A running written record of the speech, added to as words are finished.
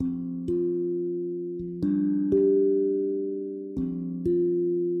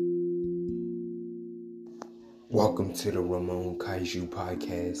Welcome to the Ramon Kaiju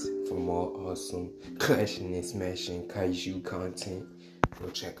podcast. For more awesome, clashing and smashing Kaiju content, go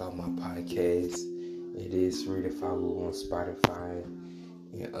check out my podcast. It is free to follow on Spotify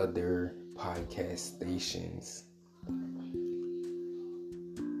and other podcast stations.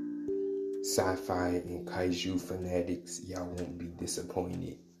 Sci-fi and Kaiju fanatics, y'all won't be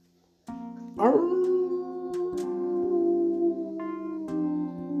disappointed.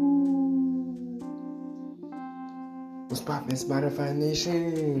 What's poppin', Spotify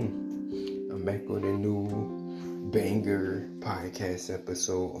Nation? I'm back with a new banger podcast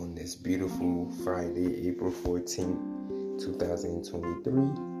episode on this beautiful Friday, April 14th,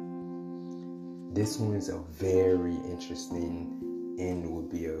 2023. This one is a very interesting and will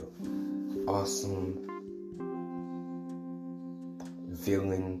be a awesome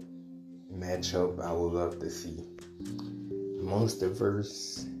villain matchup I would love to see.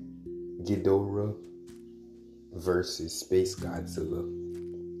 Monsterverse Ghidorah versus SpaceGodzilla.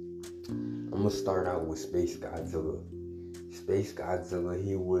 I'm gonna start out with SpaceGodzilla. SpaceGodzilla,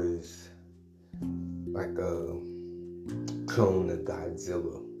 he was like a clone of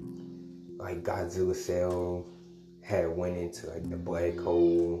Godzilla. Like Godzilla cell had went into like the black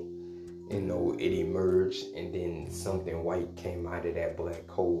hole, it emerged, and then something white came out of that black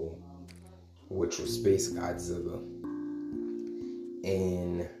hole, which was SpaceGodzilla.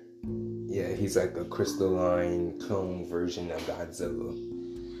 And yeah, he's like a crystalline clone version of Godzilla.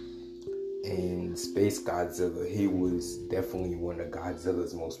 And SpaceGodzilla, he was definitely one of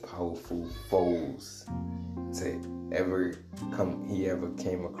Godzilla's most powerful foes to ever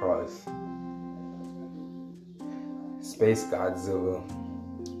came across. SpaceGodzilla,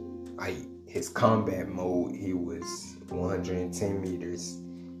 like his combat mode, he was 110 meters.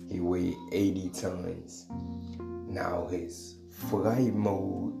 He weighed 80 tons. Now his flight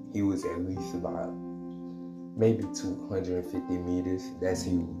mode, he was at least about maybe 250 meters. That's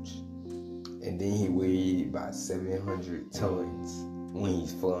huge. And then he weighed about 700 tons when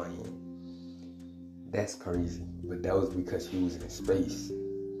he's flying. That's crazy. But that was because he was in space.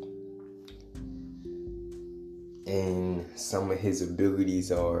 And some of his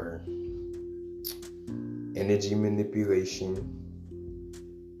abilities are energy manipulation,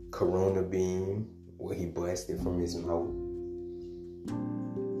 corona beam, where he blasted from his mouth.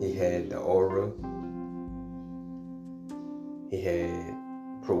 He had the aura. He had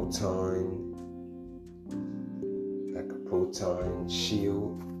proton, like a proton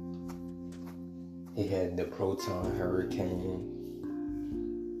shield. He had the proton hurricane.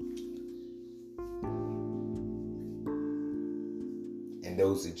 And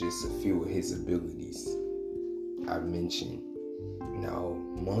those are just a few of his abilities I've mentioned. Now,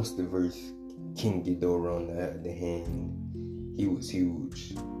 Monsterverse King Ghidorah, on the other hand, he was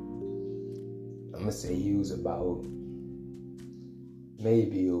huge. I'm gonna say he was about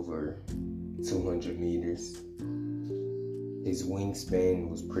maybe over 200 meters. His wingspan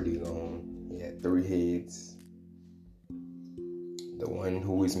was pretty long. He had 3 heads. The one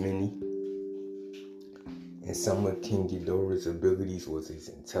who was many. And some of King Ghidorah's abilities was his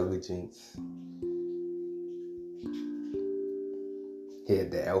intelligence. He had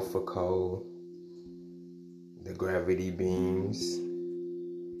the alpha call, the gravity beams.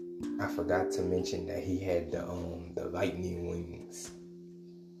 I forgot to mention that he had the lightning wings.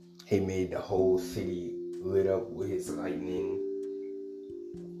 He made the whole city lit up with his lightning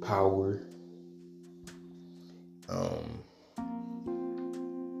power.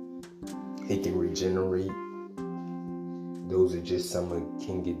 He can regenerate. Those are just some of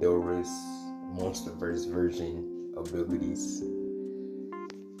King Ghidorah's Monsterverse version abilities.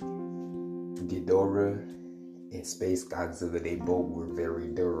 Ghidorah and SpaceGodzilla, they both were very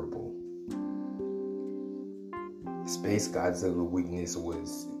durable. SpaceGodzilla's weakness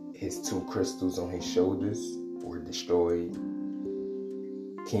was his 2 crystals on his shoulders were destroyed.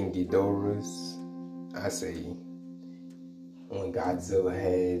 King Ghidorah's, I say, when Godzilla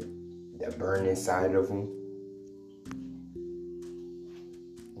had that burn inside of him,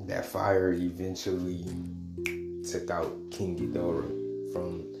 that fire eventually took out King Ghidorah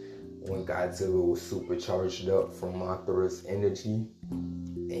from when Godzilla was supercharged up from Mothra's energy,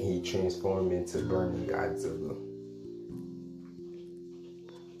 and he transformed into burning Godzilla.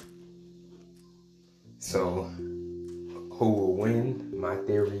 So, who will win? My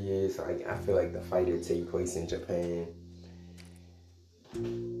theory is, I feel like the fight would take place in Japan.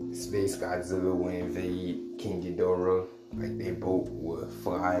 SpaceGodzilla will invade King Ghidorah. Like, they both would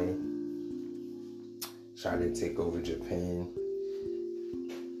fly, try to take over Japan.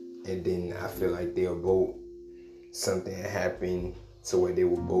 And then I feel like they'll both, something happened to where they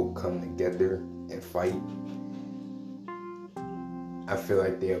will both come together and fight. I feel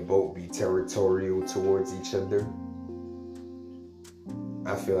like they'll both be territorial towards each other.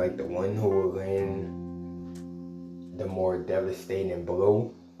 I feel like the one who will land the more devastating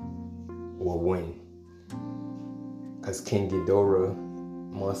blow will win. Because King Ghidorah,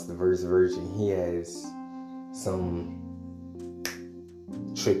 Monsterverse version, he has some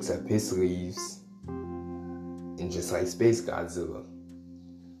tricks up his sleeves. And just like SpaceGodzilla,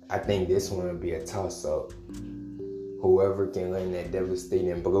 I think this one will be a toss-up. Whoever can land that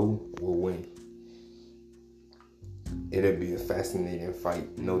devastating blow will win. It'll be a fascinating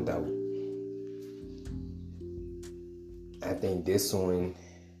fight, no doubt. I think this one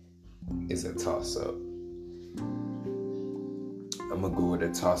is a toss-up. I'm gonna go with a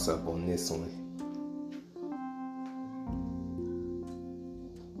toss-up on this one.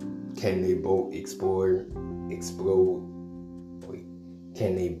 Can they both explode?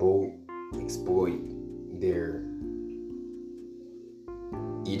 Can they both exploit their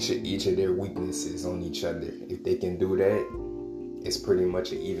each of their weaknesses on each other? If they can do that, it's pretty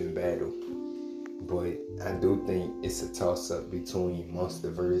much an even battle. But I do think it's a toss-up between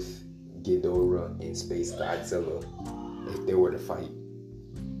Monsterverse, Ghidorah, and SpaceGodzilla if they were to fight.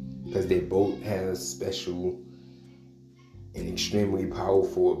 Because they both have special and extremely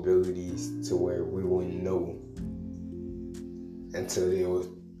powerful abilities to where we wouldn't know until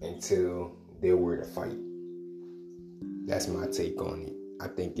they were to fight. That's my take on it. I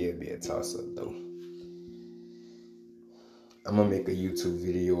think it'll be a toss-up though. I'm gonna make a YouTube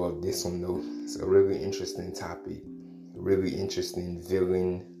video of this one though. It's a really interesting topic, really interesting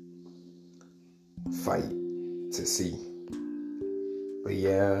villain fight to see. But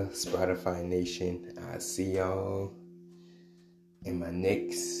yeah, Spotify Nation, I'll see y'all in my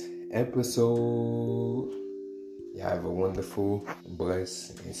next episode. Y'all have a wonderful,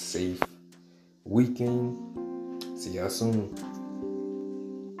 blessed, and safe weekend. See y'all soon.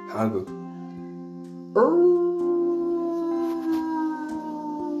 Holla.